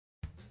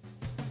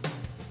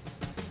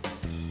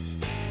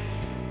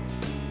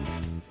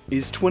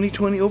Is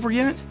 2020 over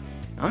yet?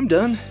 I'm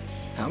done.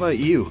 How about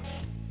you?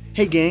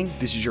 Hey gang,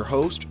 this is your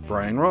host,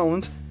 Brian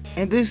Rollins,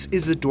 and this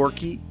is the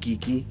Dorky,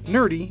 Geeky,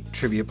 Nerdy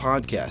Trivia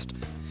Podcast.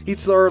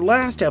 It's our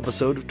last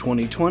episode of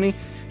 2020,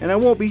 and I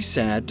won't be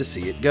sad to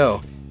see it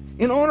go.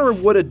 In honor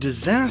of what a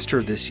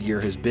disaster this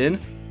year has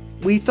been,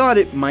 we thought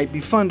it might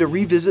be fun to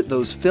revisit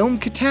those film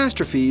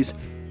catastrophes,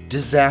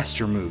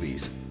 disaster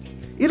movies.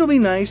 It'll be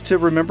nice to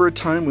remember a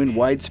time when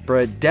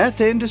widespread death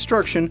and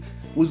destruction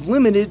was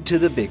limited to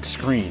the big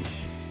screen.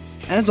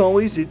 As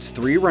always, it's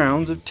 3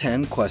 rounds of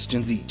 10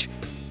 questions each.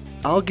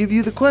 I'll give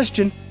you the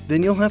question,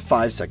 then you'll have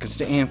 5 seconds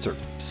to answer.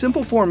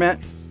 Simple format,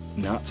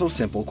 not so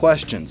simple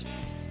questions.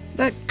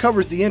 That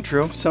covers the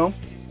intro, so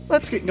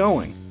let's get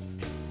going.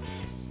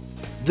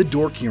 The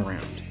Dorky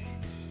Round.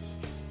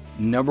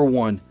 Number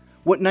 1.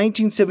 What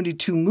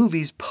 1972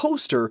 movie's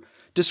poster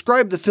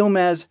described the film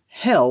as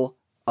Hell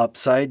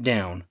Upside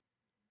Down?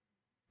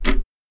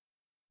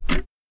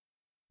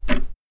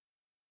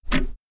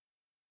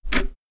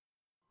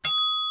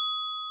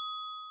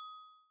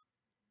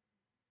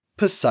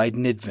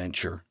 Poseidon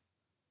Adventure.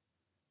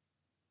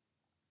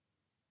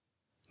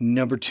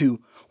 Number 2.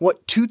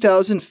 What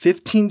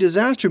 2015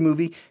 disaster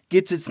movie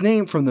gets its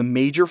name from the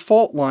major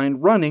fault line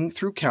running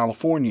through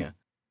California?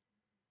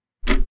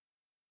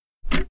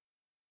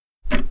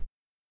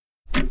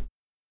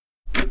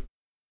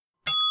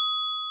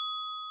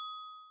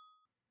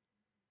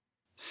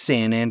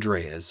 San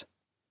Andreas.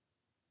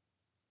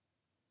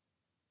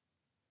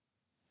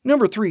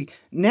 Number 3.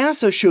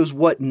 NASA shows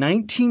what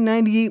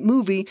 1998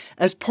 movie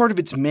as part of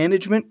its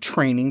management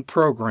training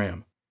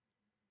program?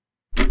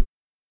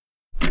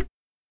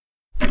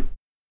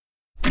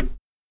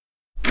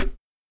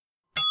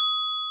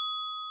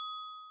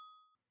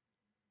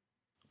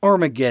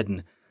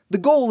 Armageddon. The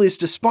goal is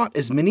to spot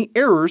as many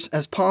errors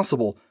as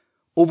possible.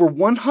 Over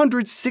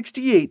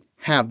 168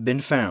 have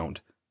been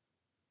found.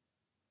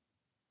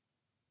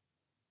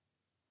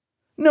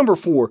 Number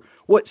 4.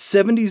 What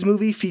 70s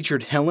movie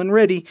featured Helen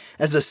Reddy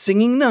as a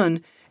singing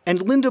nun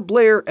and Linda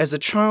Blair as a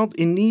child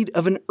in need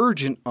of an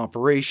urgent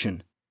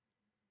operation?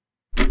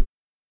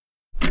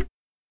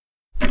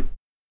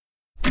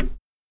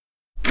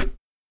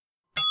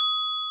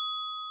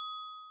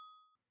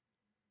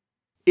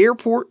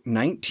 Airport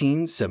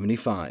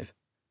 1975.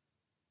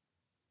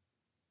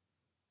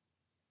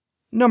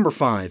 Number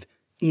 5.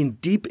 In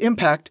Deep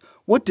Impact,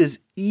 what does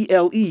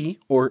ELE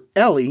or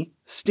Ellie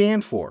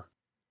stand for?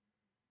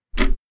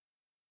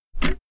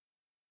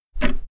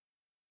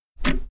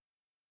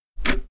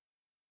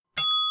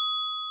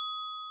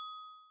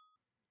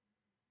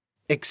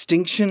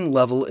 Extinction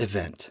Level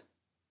Event.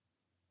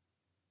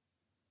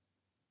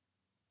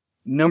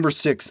 Number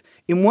 6.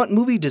 In what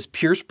movie does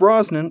Pierce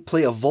Brosnan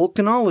play a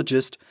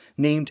volcanologist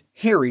named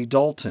Harry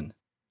Dalton?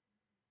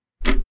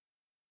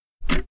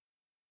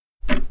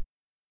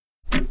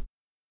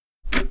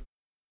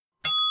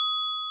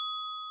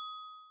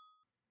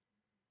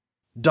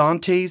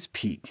 Dante's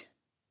Peak.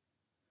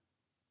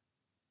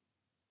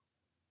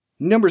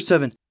 Number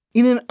 7.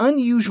 In an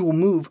unusual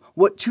move,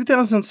 what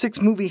 2006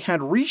 movie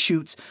had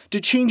reshoots to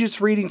change its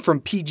rating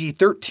from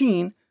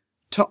PG-13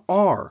 to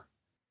R?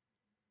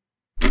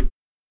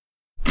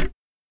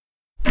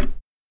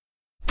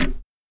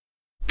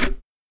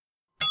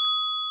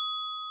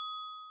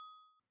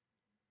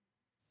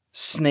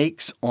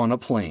 Snakes on a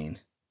Plane.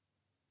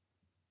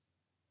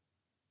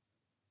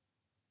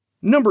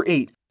 Number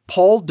 8.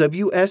 Paul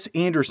W.S.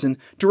 Anderson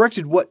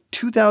directed what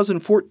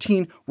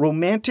 2014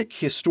 romantic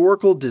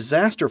historical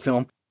disaster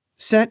film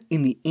set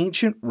in the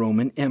ancient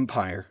Roman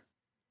Empire?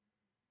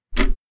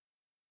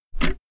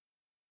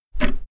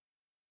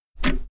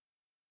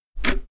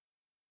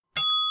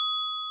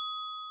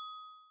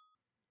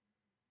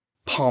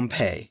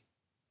 Pompeii.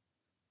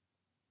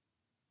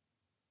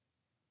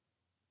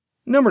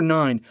 Number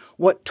 9.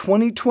 What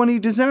 2020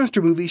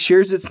 disaster movie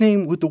shares its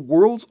name with the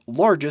world's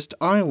largest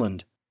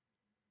island?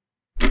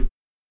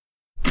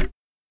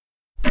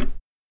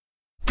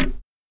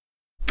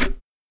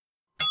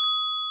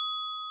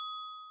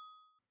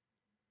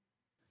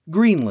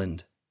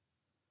 Greenland.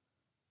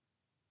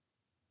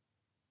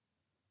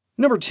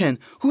 Number 10.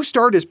 Who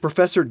starred as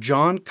Professor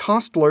John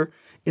Kostler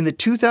in the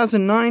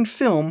 2009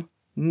 film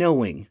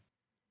Knowing?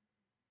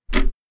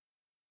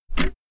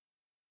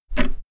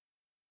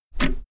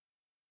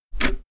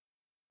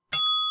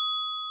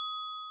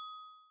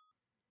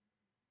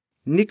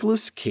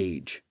 Nicolas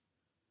Cage.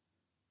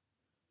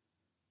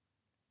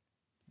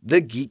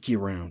 The Geeky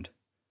Round.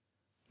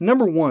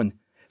 Number 1.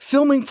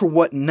 Filming for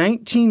what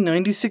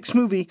 1996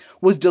 movie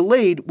was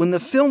delayed when the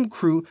film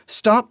crew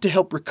stopped to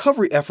help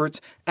recovery efforts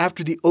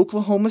after the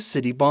Oklahoma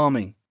City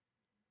bombing?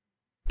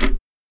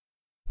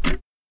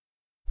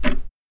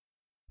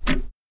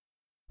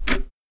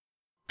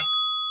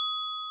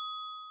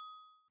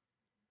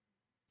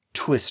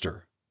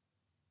 Twister.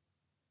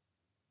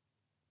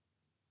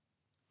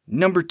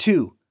 Number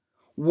 2.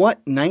 What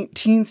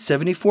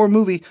 1974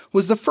 movie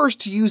was the first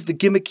to use the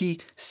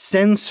gimmicky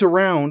Send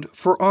Surround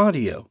for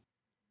audio?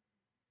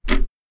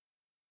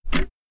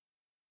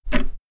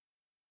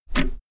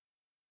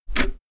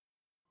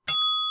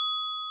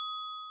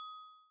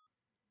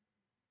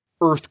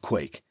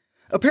 earthquake.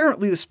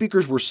 Apparently, the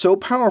speakers were so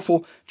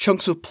powerful,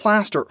 chunks of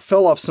plaster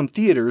fell off some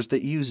theaters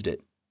that used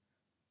it.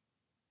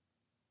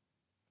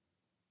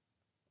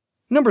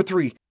 Number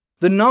 3.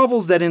 The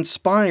novels that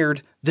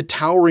inspired The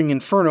Towering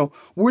Inferno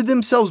were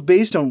themselves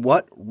based on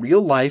what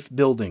real-life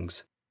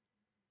buildings?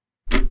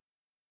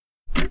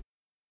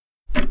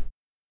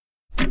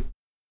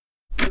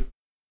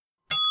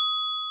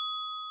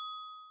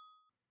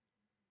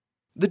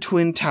 The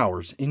Twin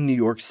Towers in New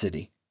York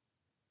City.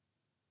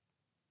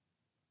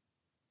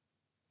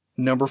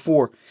 Number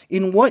 4.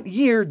 In what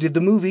year did the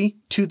movie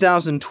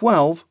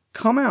 2012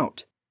 come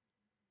out?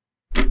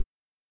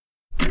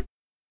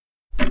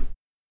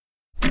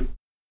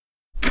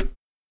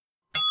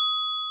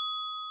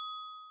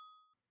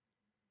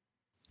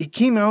 It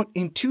came out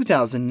in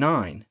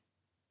 2009.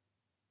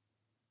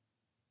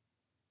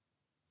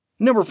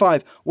 Number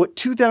 5. What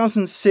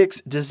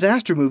 2006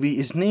 disaster movie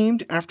is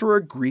named after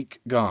a Greek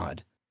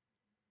god?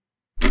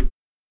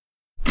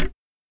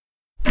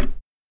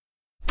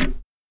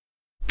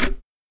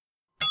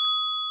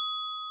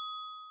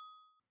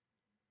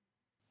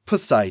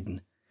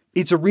 Poseidon.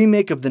 It's a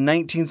remake of the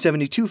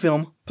 1972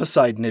 film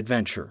Poseidon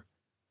Adventure.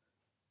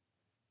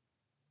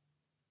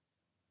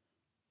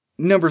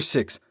 Number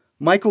 6.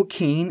 Michael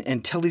Caine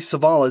and Telly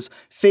Savalas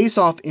face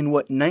off in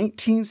what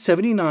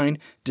 1979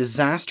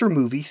 disaster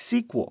movie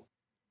sequel?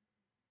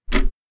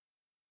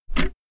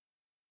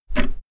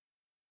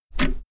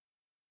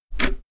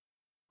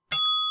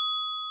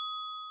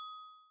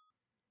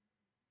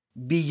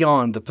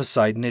 Beyond the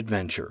Poseidon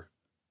Adventure.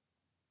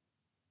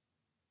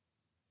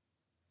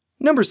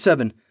 Number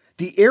 7.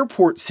 The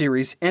Airport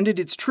series ended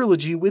its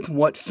trilogy with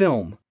what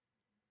film?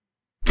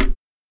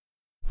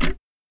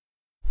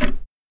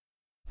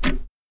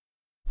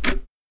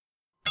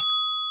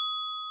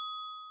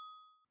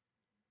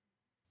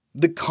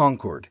 The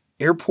Concorde,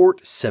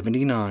 Airport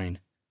 79.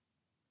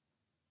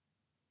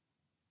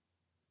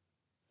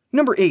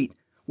 Number 8.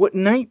 What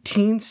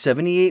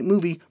 1978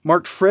 movie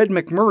marked Fred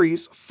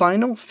MacMurray's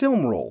final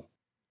film role?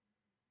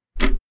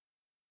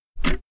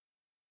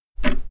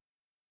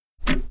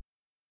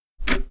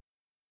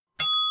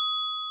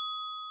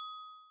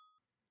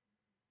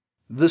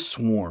 The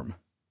Swarm.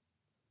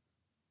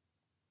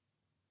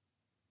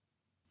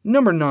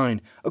 Number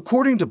 9.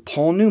 According to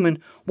Paul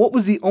Newman, what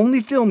was the only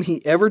film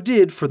he ever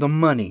did for the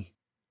money?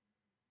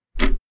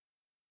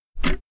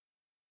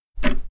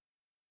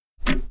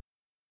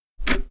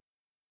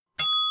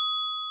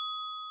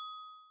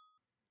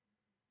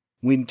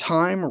 When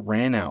Time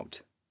Ran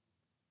Out.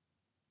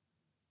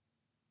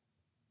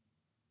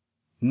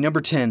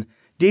 Number 10.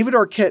 David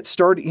Arquette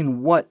starred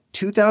in what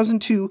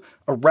 2002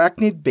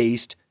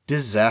 arachnid-based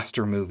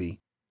disaster movie?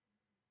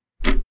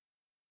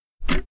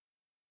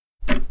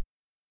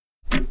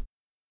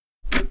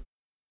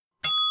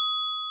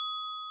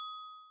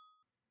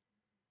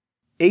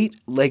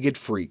 Eight-Legged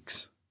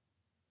Freaks.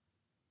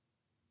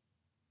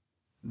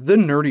 The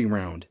Nerdy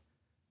Round.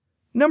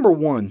 Number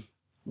 1.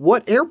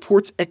 What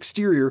airport's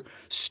exterior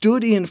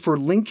stood in for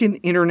Lincoln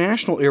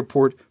International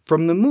Airport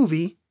from the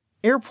movie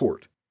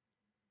Airport?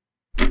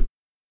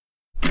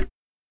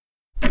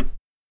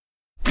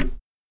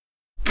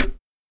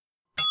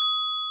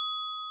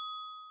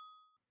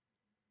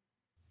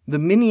 The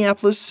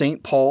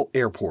Minneapolis-St. Paul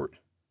Airport.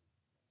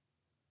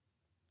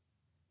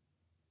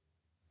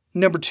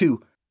 Number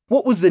 2.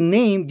 What was the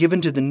name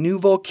given to the new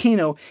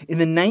volcano in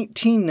the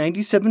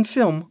 1997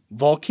 film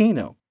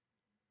Volcano?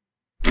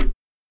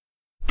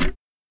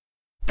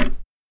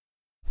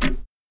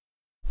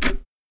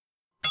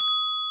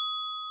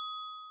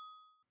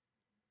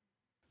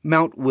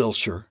 Mount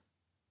Wilshire.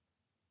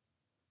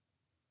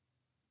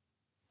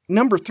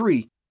 Number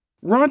 3.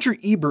 Roger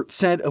Ebert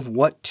said of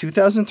what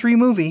 2003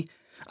 movie,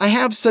 "I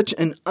have such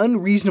an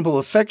unreasonable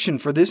affection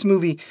for this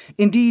movie,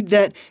 indeed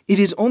that it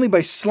is only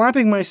by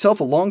slapping myself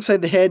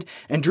alongside the head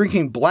and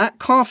drinking black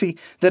coffee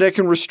that I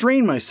can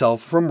restrain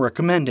myself from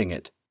recommending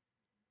it."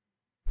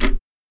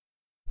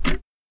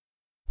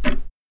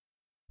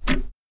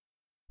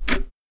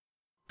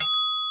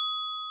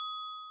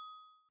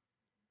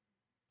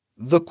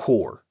 The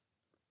Core.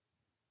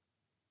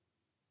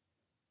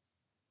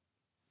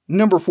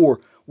 Number 4.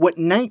 What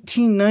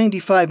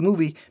 1995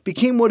 movie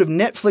became one of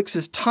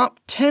Netflix's top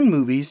 10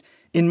 movies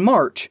in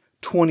March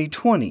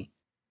 2020?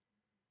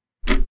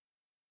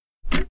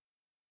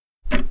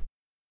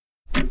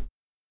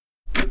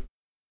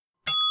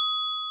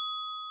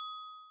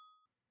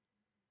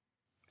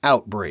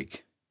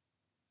 Outbreak.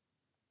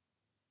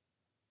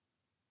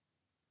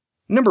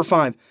 Number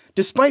 5.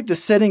 Despite the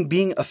setting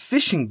being a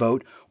fishing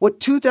boat, what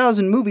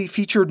 2000 movie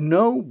featured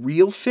no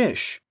real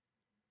fish?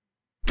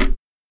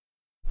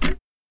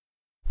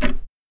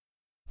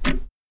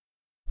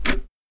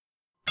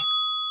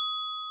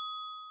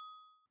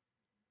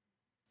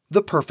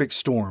 The Perfect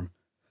Storm.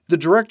 The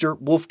director,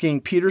 Wolfgang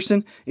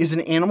Petersen, is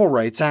an animal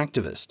rights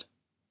activist.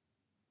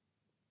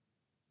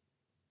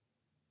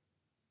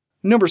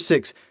 Number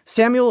 6.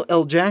 Samuel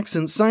L.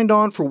 Jackson signed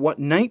on for what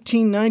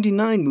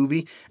 1999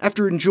 movie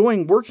after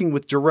enjoying working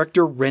with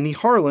director Renny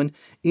Harlin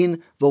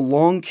in The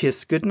Long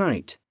Kiss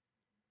Goodnight?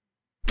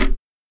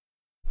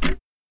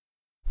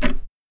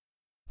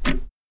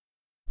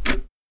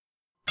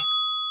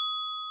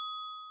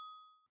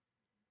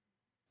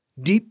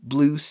 Deep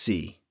Blue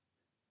Sea.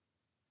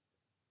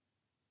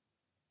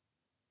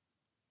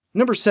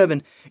 Number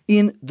 7.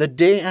 In The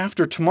Day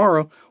After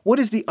Tomorrow, what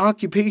is the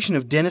occupation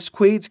of Dennis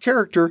Quaid's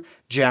character,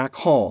 Jack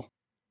Hall?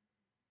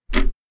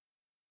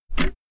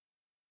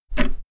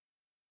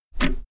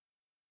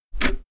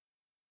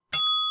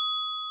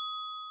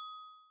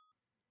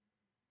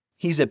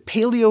 He's a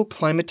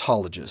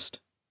paleoclimatologist.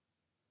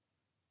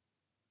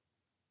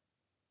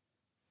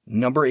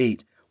 Number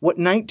 8. What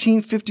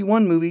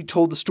 1951 movie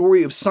told the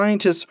story of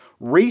scientists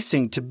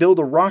racing to build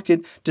a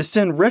rocket to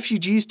send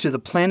refugees to the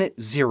planet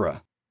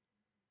Zira?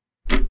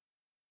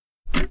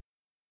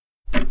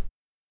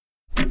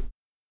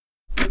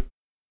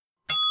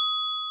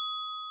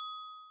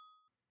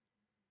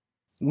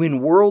 When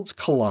Worlds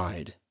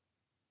Collide.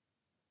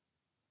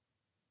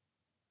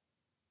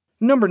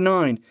 Number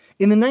 9.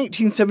 In the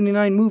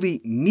 1979 movie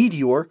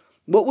Meteor,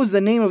 what was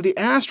the name of the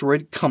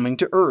asteroid coming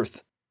to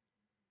Earth?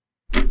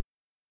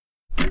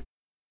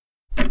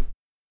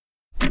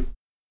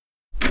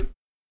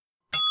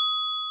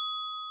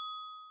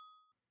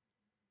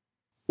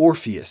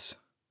 Orpheus.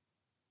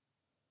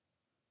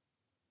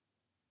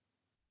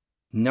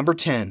 Number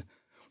 10.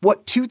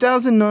 What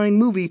 2009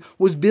 movie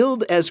was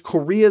billed as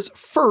Korea's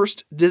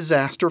first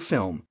disaster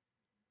film?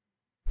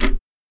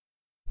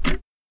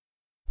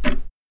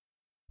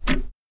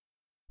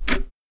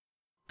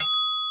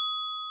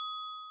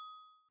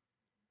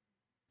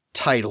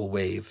 Tidal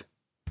Wave.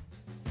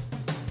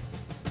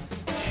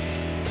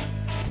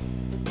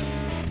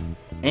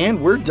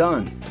 And we're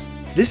done.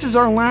 This is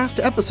our last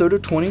episode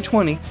of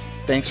 2020.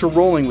 Thanks for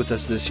rolling with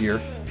us this year.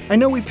 I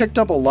know we picked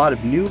up a lot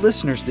of new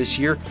listeners this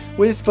year,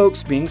 with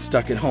folks being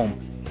stuck at home.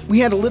 We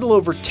had a little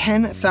over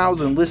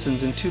 10,000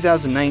 listens in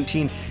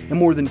 2019 and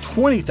more than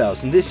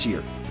 20,000 this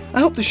year. I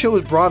hope the show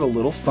has brought a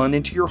little fun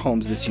into your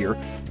homes this year.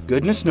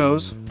 Goodness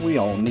knows we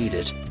all need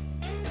it.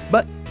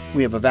 But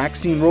we have a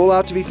vaccine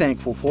rollout to be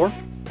thankful for.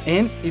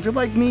 And if you're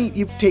like me,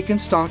 you've taken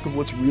stock of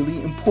what's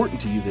really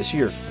important to you this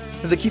year.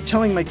 As I keep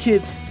telling my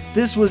kids,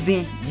 this was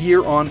the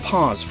year on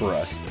pause for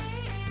us.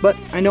 But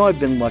I know I've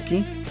been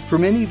lucky. For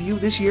many of you,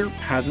 this year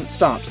hasn't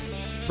stopped.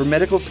 For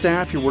medical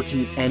staff, you're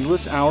working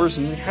endless hours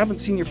and you haven't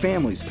seen your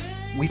families.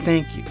 We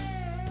thank you.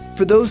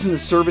 For those in the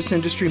service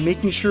industry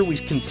making sure we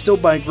can still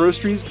buy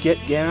groceries, get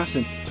gas,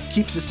 and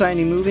keep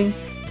society moving,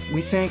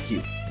 we thank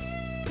you.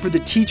 For the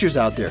teachers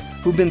out there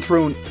who've been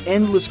thrown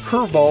endless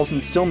curveballs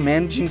and still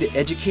managing to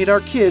educate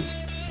our kids,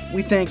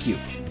 we thank you.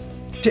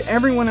 To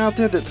everyone out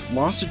there that's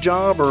lost a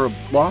job or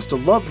lost a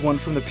loved one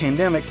from the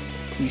pandemic,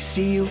 we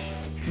see you,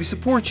 we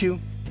support you,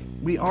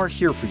 we are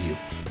here for you.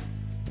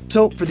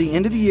 So, for the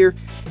end of the year,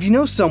 if you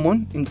know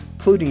someone,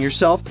 including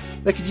yourself,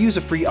 that could use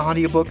a free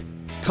audiobook,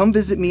 come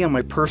visit me on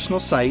my personal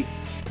site,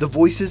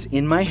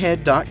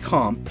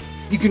 thevoicesinmyhead.com.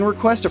 You can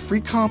request a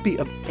free copy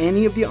of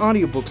any of the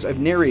audiobooks I've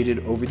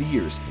narrated over the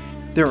years.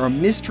 There are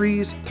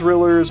mysteries,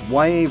 thrillers,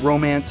 YA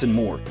romance, and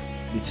more.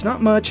 It's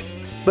not much,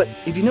 but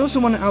if you know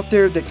someone out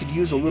there that could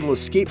use a little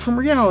escape from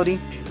reality,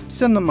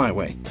 send them my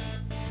way.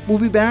 We'll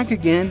be back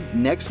again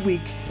next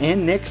week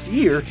and next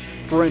year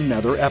for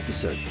another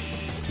episode.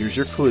 Here's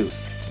your clue.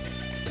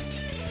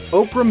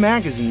 Oprah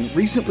Magazine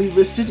recently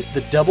listed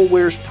The Devil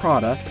Wears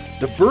Prada,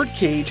 The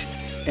Birdcage,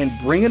 and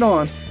Bring It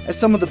On as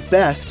some of the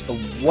best of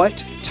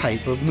what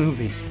type of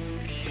movie?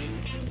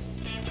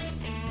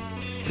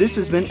 This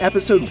has been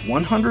episode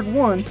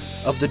 101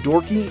 of the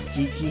Dorky,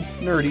 Geeky,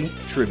 Nerdy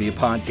Trivia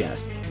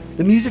Podcast.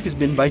 The music has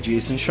been by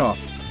Jason Shaw.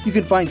 You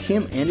can find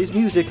him and his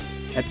music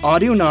at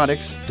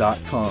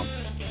audionautics.com.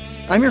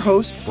 I'm your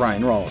host,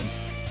 Brian Rollins.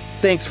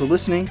 Thanks for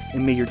listening,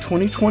 and may your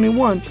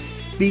 2021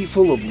 be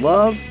full of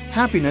love,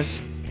 happiness,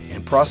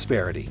 and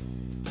prosperity.